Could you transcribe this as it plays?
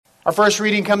Our first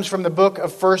reading comes from the book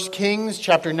of 1 Kings,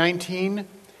 chapter 19,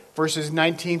 verses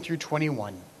 19 through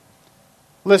 21.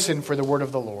 Listen for the word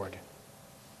of the Lord.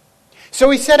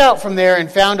 So he set out from there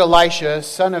and found Elisha,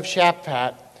 son of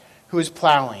Shaphat, who was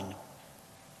plowing.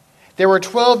 There were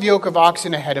 12 yoke of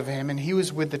oxen ahead of him, and he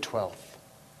was with the 12th.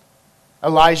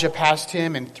 Elijah passed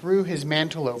him and threw his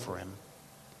mantle over him.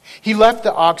 He left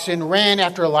the oxen, ran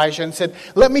after Elijah, and said,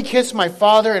 "Let me kiss my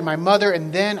father and my mother,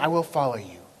 and then I will follow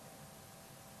you."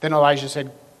 Then Elijah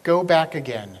said, "Go back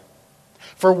again,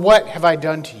 for what have I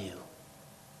done to you?"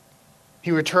 He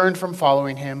returned from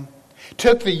following him,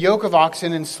 took the yoke of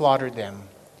oxen and slaughtered them.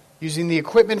 Using the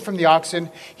equipment from the oxen,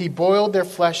 he boiled their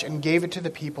flesh and gave it to the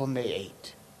people, and they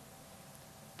ate.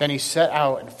 Then he set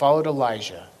out and followed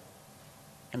Elijah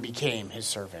and became his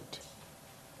servant.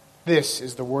 This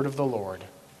is the word of the Lord.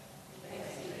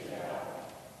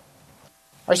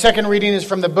 Our second reading is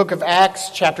from the book of Acts,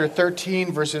 chapter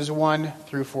 13, verses 1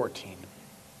 through 14.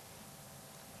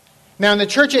 Now in the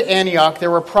church at Antioch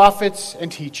there were prophets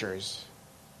and teachers: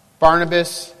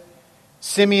 Barnabas,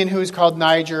 Simeon, who is called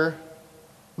Niger,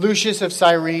 Lucius of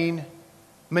Cyrene,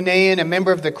 Manaen, a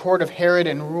member of the court of Herod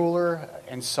and ruler,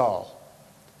 and Saul.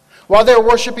 While they were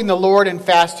worshiping the Lord and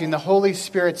fasting, the Holy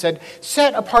Spirit said,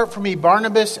 "Set apart for me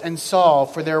Barnabas and Saul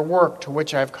for their work to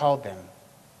which I have called them."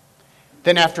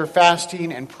 Then after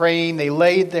fasting and praying, they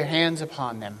laid their hands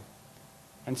upon them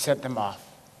and sent them off.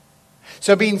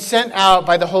 So being sent out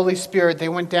by the Holy Spirit, they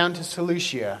went down to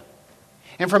Seleucia,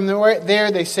 and from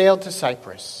there they sailed to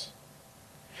Cyprus.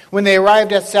 When they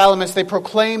arrived at Salamis, they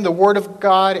proclaimed the word of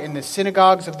God in the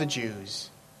synagogues of the Jews.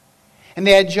 And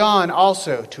they had John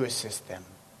also to assist them.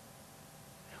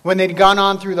 When they'd gone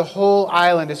on through the whole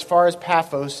island as far as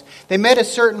Paphos, they met a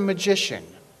certain magician,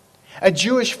 a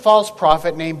Jewish false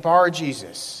prophet named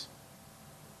Bar-Jesus.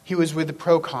 He was with the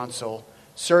proconsul,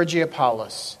 Sergius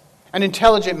Paulus, an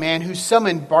intelligent man who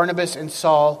summoned Barnabas and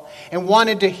Saul and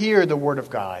wanted to hear the word of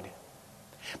God.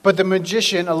 But the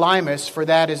magician Elymas, for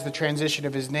that is the transition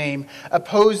of his name,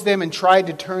 opposed them and tried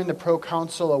to turn the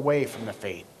proconsul away from the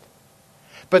faith.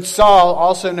 But Saul,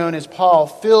 also known as Paul,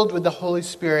 filled with the Holy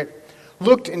Spirit,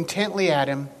 looked intently at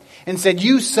him and said,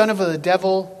 "You son of the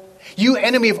devil, you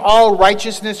enemy of all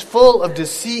righteousness, full of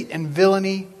deceit and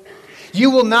villainy, you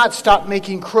will not stop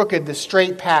making crooked the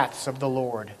straight paths of the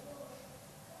Lord.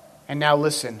 And now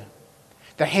listen,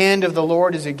 the hand of the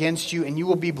Lord is against you, and you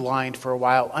will be blind for a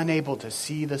while, unable to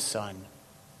see the sun."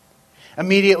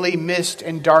 Immediately mist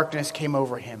and darkness came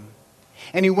over him,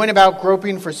 and he went about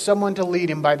groping for someone to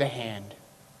lead him by the hand.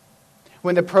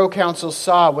 When the proconsul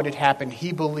saw what had happened,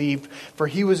 he believed, for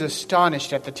he was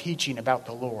astonished at the teaching about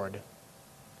the Lord.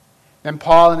 Then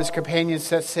Paul and his companions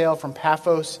set sail from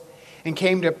Paphos and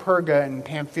came to Perga and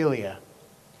Pamphylia.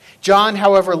 John,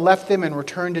 however, left them and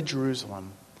returned to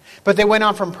Jerusalem. But they went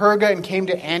on from Perga and came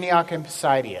to Antioch and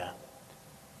Pisidia.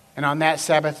 And on that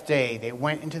Sabbath day they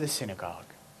went into the synagogue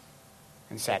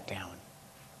and sat down.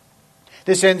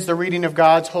 This ends the reading of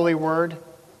God's holy word.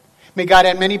 May God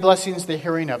add many blessings to the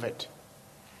hearing of it.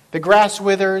 The grass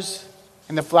withers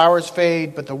and the flowers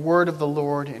fade, but the word of the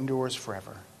Lord endures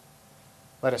forever.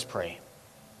 Let us pray.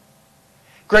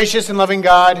 Gracious and loving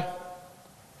God,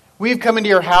 we've come into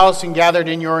your house and gathered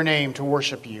in your name to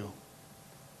worship you.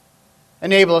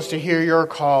 Enable us to hear your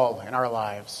call in our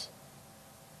lives.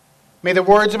 May the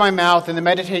words of my mouth and the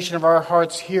meditation of our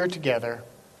hearts here together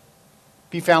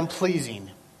be found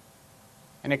pleasing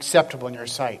and acceptable in your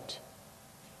sight.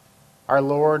 Our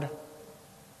Lord,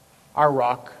 our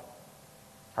rock,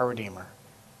 our Redeemer.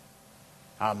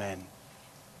 Amen.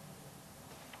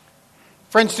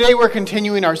 Friends, today we're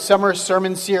continuing our summer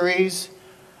sermon series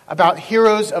about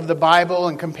heroes of the Bible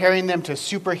and comparing them to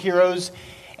superheroes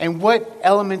and what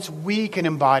elements we can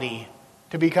embody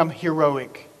to become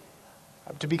heroic,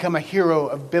 to become a hero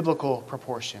of biblical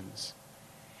proportions.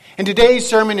 And today's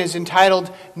sermon is entitled,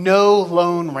 "No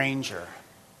Lone Ranger."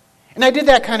 And I did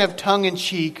that kind of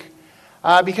tongue-in-cheek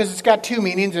because it's got two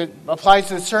meanings. It applies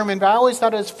to the sermon, but I always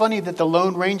thought it was funny that the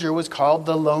Lone Ranger was called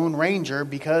the Lone Ranger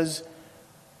because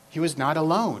he was not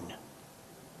alone.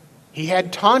 He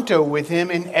had Tonto with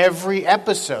him in every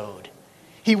episode.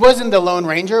 He wasn't the Lone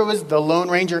Ranger, it was the Lone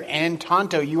Ranger and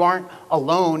Tonto. You aren't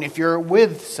alone if you're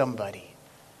with somebody.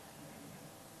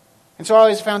 And so I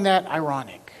always found that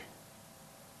ironic.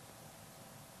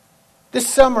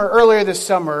 Earlier this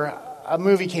summer, a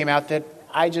movie came out that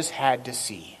I just had to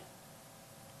see.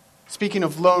 Speaking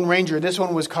of Lone Ranger, this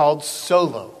one was called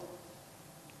Solo.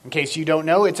 In case you don't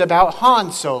know, it's about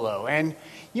Han Solo. And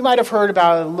you might have heard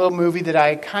about a little movie that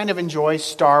I kind of enjoy,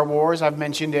 Star Wars. I've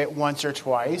mentioned it once or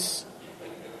twice.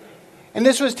 And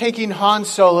this was taking Han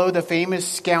Solo, the famous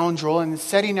scoundrel, and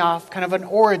setting off kind of an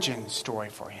origin story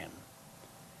for him.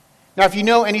 Now, if you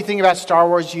know anything about Star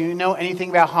Wars, you know anything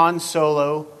about Han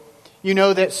Solo, you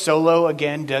know that Solo,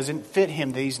 again, doesn't fit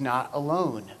him, that he's not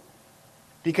alone.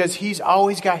 Because he's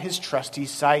always got his trusty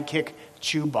sidekick,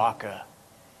 Chewbacca.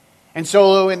 And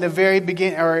Solo, in the very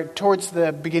beginning, or towards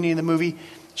the beginning of the movie,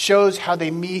 shows how they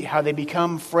meet, how they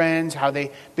become friends, how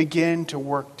they begin to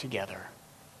work together.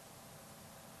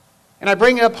 And I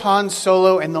bring up Han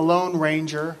Solo and the Lone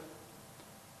Ranger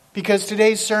because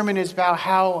today's sermon is about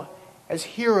how, as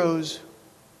heroes,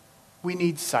 we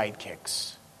need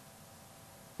sidekicks.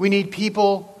 We need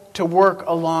people to work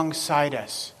alongside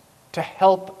us, to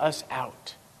help us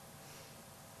out.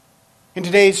 In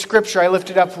today's scripture, I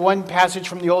lifted up one passage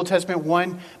from the Old Testament,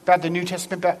 one about the New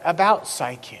Testament, about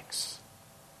sidekicks.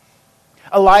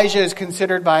 Elijah is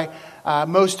considered by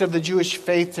most of the Jewish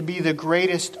faith to be the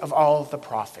greatest of all the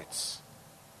prophets.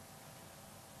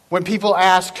 When people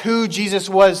asked who Jesus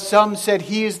was, some said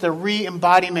he is the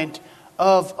re-embodiment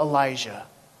of Elijah.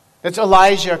 That's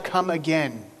Elijah come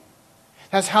again.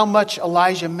 That's how much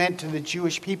Elijah meant to the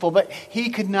Jewish people, but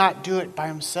he could not do it by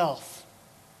himself.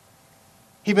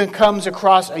 He comes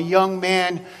across a young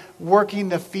man working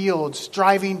the fields,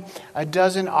 driving a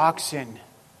dozen oxen,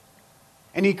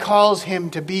 and he calls him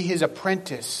to be his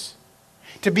apprentice,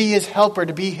 to be his helper,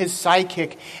 to be his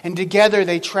sidekick. And together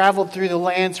they traveled through the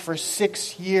lands for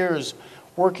 6 years,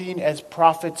 working as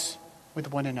prophets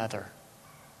with one another.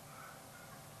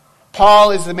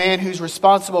 Paul is the man who's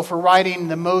responsible for writing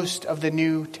the most of the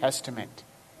New Testament.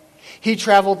 He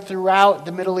traveled throughout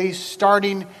the Middle East,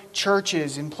 starting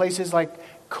churches in places like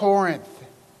Corinth.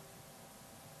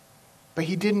 But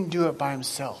he didn't do it by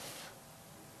himself.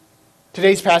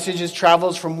 Today's passage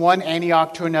travels from one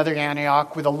Antioch to another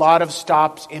Antioch with a lot of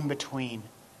stops in between.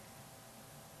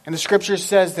 And the scripture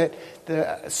says that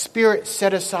the Spirit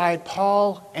set aside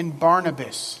Paul and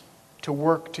Barnabas to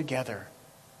work together.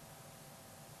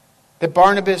 That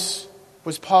Barnabas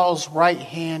was Paul's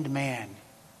right-hand man.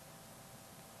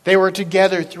 They were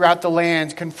together throughout the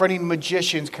lands, confronting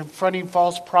magicians, confronting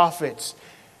false prophets,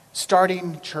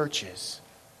 starting churches.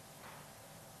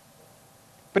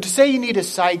 But to say you need a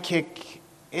sidekick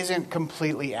isn't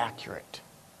completely accurate.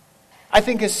 I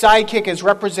think a sidekick is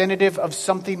representative of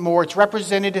something more. It's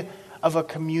representative of a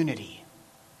community.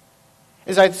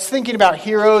 As I was thinking about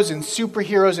heroes and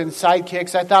superheroes and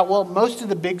sidekicks, I thought, well, most of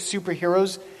the big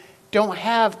superheroes don't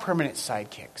have permanent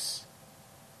sidekicks.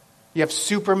 You have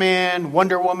Superman,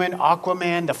 Wonder Woman,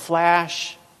 Aquaman, The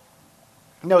Flash.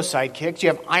 No sidekicks. You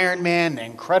have Iron Man, the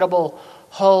Incredible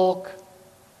Hulk,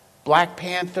 Black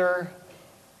Panther.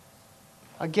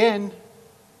 Again,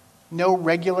 no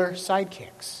regular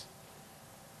sidekicks.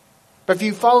 But if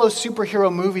you follow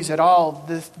superhero movies at all,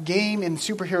 the game in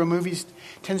superhero movies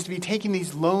tends to be taking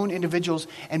these lone individuals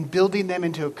and building them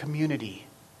into a community.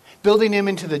 Building them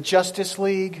into the Justice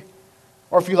League,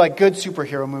 or if you like good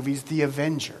superhero movies, the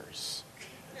Avengers.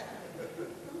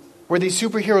 Where these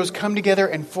superheroes come together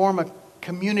and form a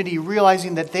community,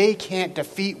 realizing that they can't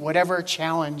defeat whatever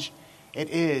challenge it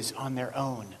is on their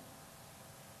own.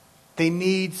 They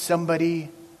need somebody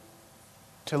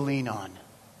to lean on.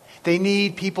 They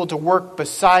need people to work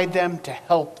beside them to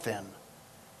help them.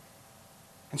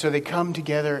 And so they come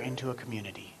together into a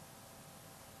community.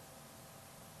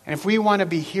 And if we want to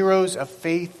be heroes of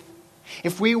faith,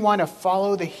 if we want to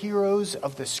follow the heroes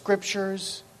of the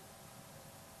scriptures,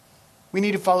 we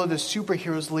need to follow the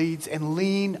superheroes' leads and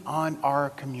lean on our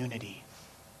community.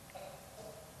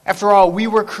 After all, we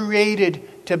were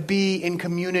created to be in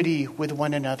community with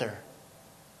one another.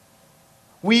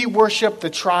 We worship the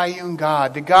triune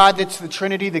God, the God that's the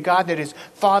Trinity, the God that is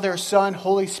Father, Son,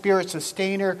 Holy Spirit,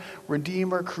 Sustainer,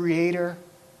 Redeemer, Creator.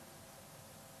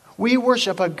 We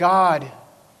worship a God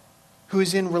who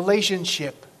is in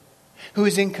relationship, who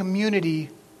is in community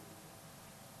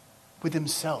with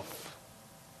Himself.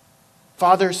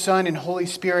 Father, Son, and Holy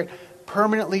Spirit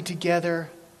permanently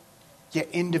together, yet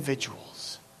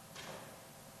individuals.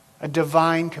 A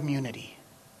divine community.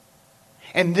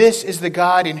 And this is the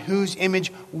God in whose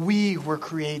image we were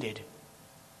created.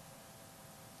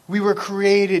 We were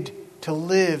created to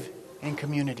live in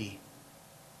community.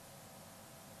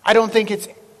 I don't think it's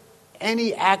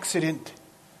any accident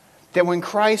that when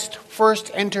Christ first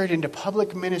entered into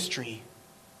public ministry,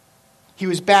 He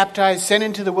was baptized, sent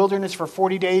into the wilderness for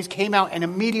 40 days, came out and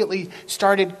immediately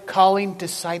started calling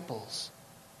disciples.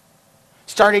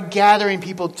 Started gathering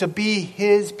people to be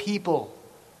His people.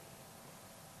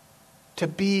 To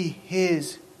be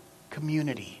His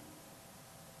community.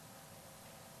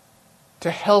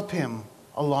 To help Him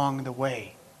along the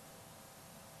way.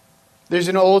 There's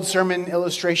an old sermon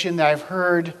illustration that I've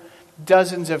heard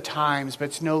dozens of times, but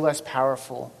it's no less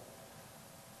powerful.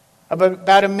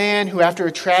 About a man who, after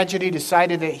a tragedy,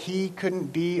 decided that he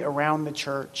couldn't be around the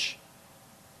church.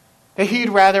 That he'd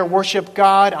rather worship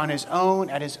God on his own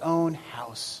at his own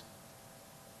house.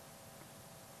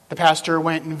 The pastor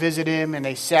went and visited him, and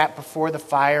they sat before the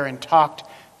fire and talked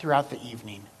throughout the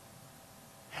evening.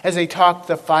 As they talked,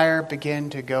 the fire began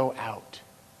to go out.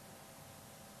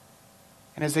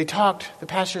 And as they talked, the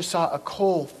pastor saw a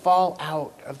coal fall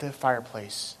out of the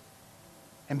fireplace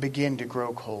and begin to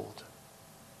grow cold.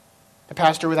 The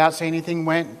pastor, without saying anything,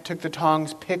 went, took the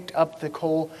tongs, picked up the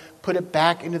coal, put it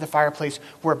back into the fireplace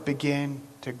where it began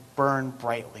to burn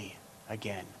brightly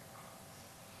again.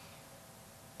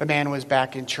 The man was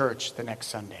back in church the next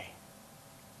Sunday.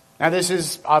 Now, this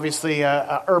is obviously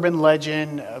an urban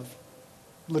legend of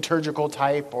liturgical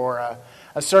type or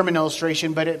a sermon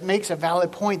illustration, but it makes a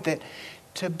valid point that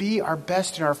to be our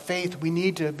best in our faith, we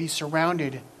need to be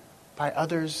surrounded by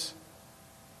others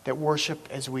that worship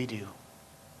as we do,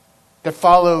 that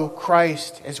follow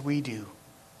Christ as we do.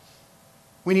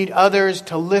 We need others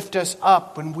to lift us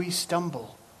up when we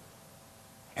stumble.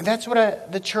 And that's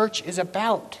what the church is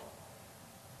about.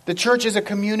 The church is a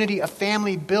community, a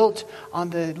family built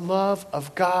on the love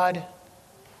of God,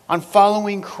 on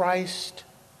following Christ,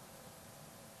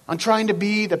 on trying to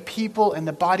be the people in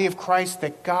the body of Christ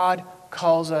that God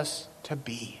calls us to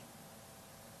be.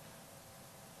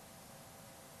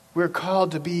 We're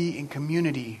called to be in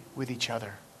community with each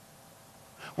other.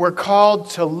 We're called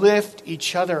to lift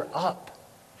each other up,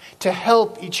 to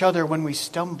help each other when we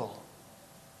stumble.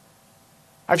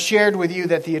 I've shared with you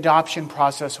that the adoption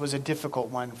process was a difficult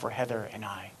one for Heather and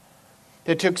I.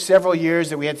 It took several years,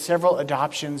 that we had several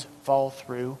adoptions fall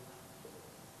through.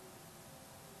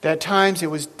 That at times it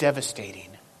was devastating.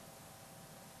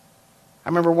 I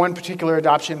remember one particular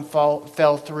adoption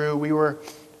fell through. We were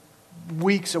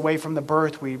weeks away from the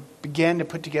birth. We began to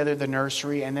put together the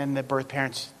nursery, and then the birth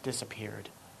parents disappeared.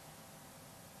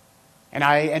 And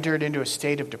I entered into a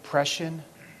state of depression,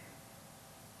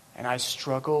 and I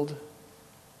struggled,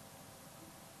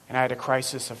 and I had a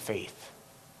crisis of faith.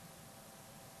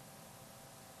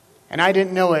 And I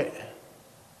didn't know it,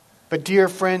 but dear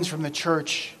friends from the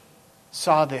church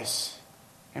saw this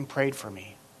and prayed for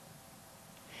me.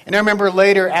 And I remember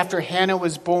later, after Hannah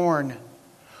was born,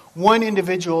 one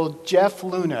individual, Jeff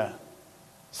Luna,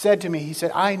 said to me, he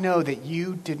said, "I know that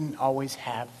you didn't always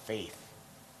have faith.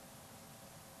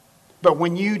 But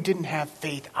when you didn't have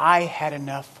faith, I had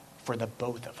enough for the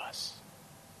both of us."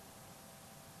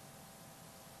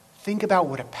 Think about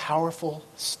what a powerful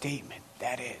statement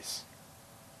that is.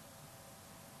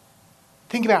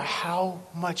 Think about how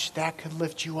much that could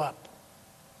lift you up.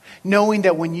 Knowing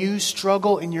that when you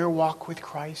struggle in your walk with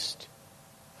Christ,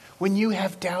 when you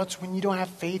have doubts, when you don't have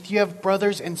faith, you have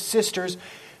brothers and sisters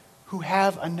who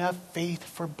have enough faith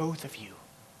for both of you,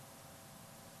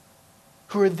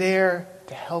 who are there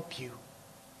to help you,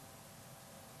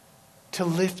 to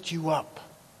lift you up,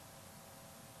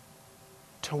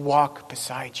 to walk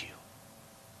beside you.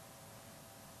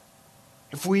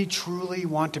 If we truly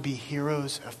want to be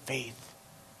heroes of faith,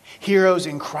 heroes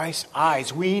in Christ's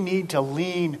eyes, we need to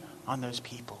lean on those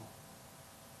people.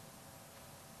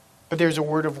 But there's a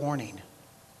word of warning.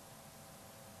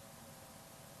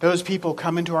 Those people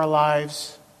come into our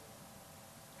lives,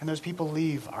 and those people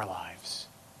leave our lives.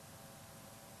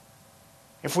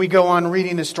 If we go on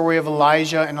reading the story of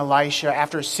Elijah and Elisha,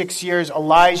 after 6 years,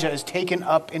 Elijah is taken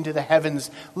up into the heavens,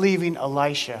 leaving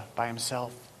Elisha by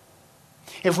himself.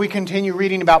 If we continue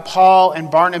reading about Paul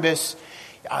and Barnabas,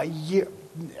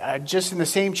 just in the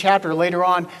same chapter later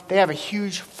on, they have a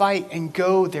huge fight and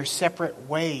go their separate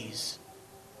ways.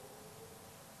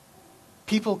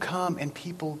 People come and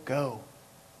people go.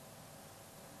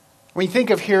 When you think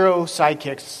of hero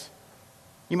sidekicks,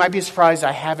 you might be surprised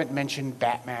I haven't mentioned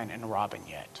Batman and Robin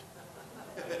yet.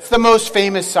 It's the most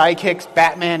famous sidekicks,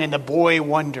 Batman and the Boy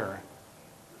Wonder.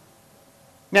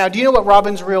 Now, do you know what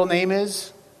Robin's real name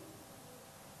is?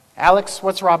 Alex,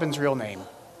 what's Robin's real name?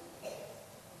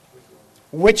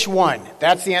 Which one?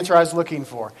 That's the answer I was looking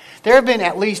for. There have been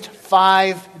at least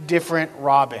 5 different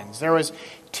Robins. There was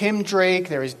Tim Drake,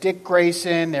 there was Dick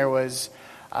Grayson, there was,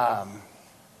 I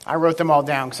wrote them all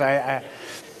down because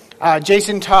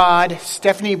Jason Todd,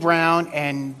 Stephanie Brown,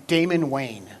 and Damon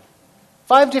Wayne.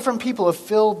 5 different people have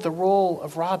filled the role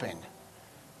of Robin.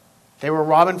 They were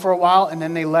Robin for a while, and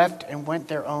then they left and went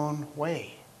their own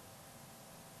way.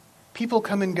 People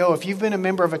come and go. If you've been a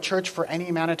member of a church for any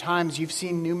amount of times, you've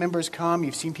seen new members come,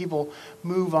 you've seen people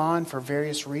move on for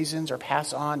various reasons or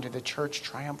pass on to the church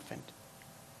triumphant.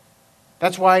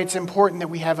 That's why it's important that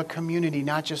we have a community,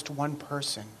 not just one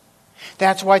person.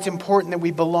 That's why it's important that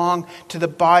we belong to the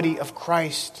body of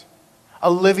Christ, a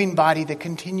living body that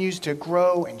continues to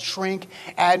grow and shrink,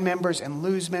 add members and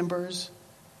lose members.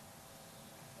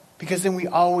 Because then we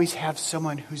always have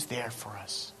someone who's there for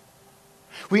us.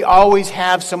 We always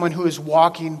have someone who is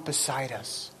walking beside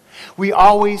us. We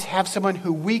always have someone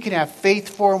who we can have faith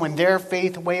for when their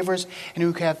faith wavers, and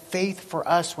who can have faith for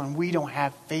us when we don't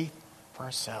have faith for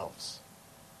ourselves.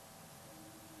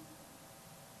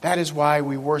 That is why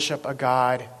we worship a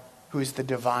God who is the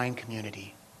divine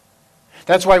community.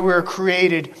 That's why we were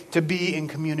created to be in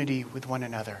community with one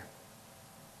another.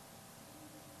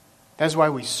 That's why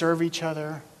we serve each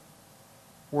other,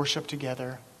 worship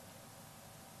together,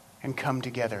 and come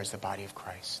together as the body of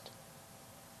Christ.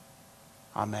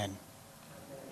 Amen.